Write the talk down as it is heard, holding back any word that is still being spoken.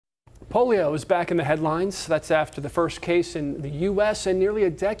Polio is back in the headlines. That's after the first case in the U.S. in nearly a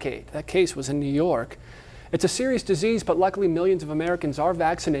decade. That case was in New York. It's a serious disease, but luckily millions of Americans are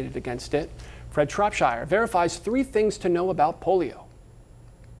vaccinated against it. Fred Shropshire verifies 3 things to know about polio.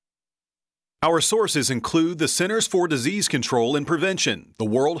 Our sources include the Centers for Disease Control and Prevention, the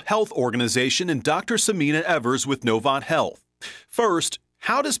World Health Organization, and Dr. Samina Evers with Novant Health. First,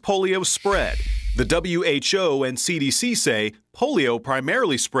 how does polio spread? The WHO and CDC say polio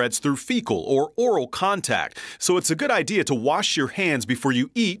primarily spreads through fecal or oral contact, so it's a good idea to wash your hands before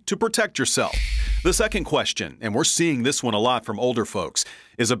you eat to protect yourself. The second question, and we're seeing this one a lot from older folks,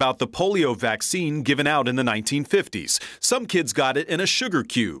 is about the polio vaccine given out in the 1950s. Some kids got it in a sugar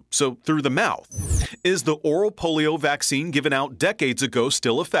cube, so through the mouth. Is the oral polio vaccine given out decades ago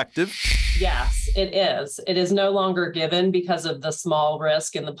still effective? Yes, it is. It is no longer given because of the small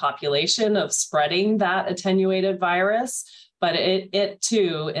risk in the population of spreading that attenuated virus, but it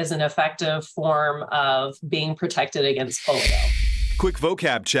too is an effective form of being protected against polio. Quick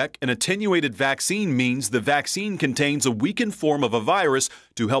vocab check. An attenuated vaccine means the vaccine contains a weakened form of a virus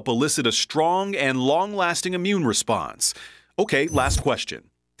to help elicit a strong and long-lasting immune response. Okay, last question.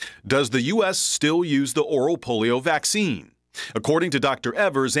 Does the U.S. still use the oral polio vaccine? According to Dr.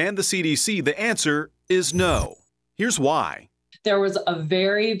 Evers and the CDC, the answer is no. Here's why. There was a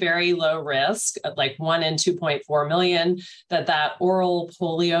very, very low risk of like 1 in 2.4 million that oral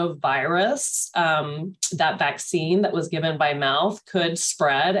polio virus, that vaccine that was given by mouth could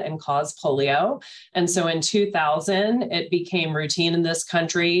spread and cause polio. And so in 2000, it became routine in this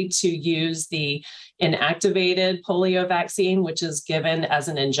country to use the inactivated polio vaccine, which is given as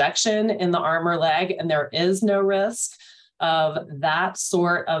an injection in the arm or leg, and there is no risk of that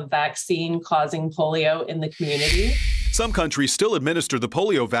sort of vaccine causing polio in the community. Some countries still administer the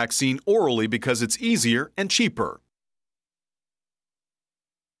polio vaccine orally because it's easier and cheaper.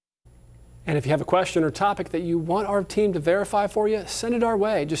 And if you have a question or topic that you want our team to verify for you, send it our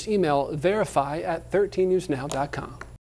way. Just email verify@13newsnow.com.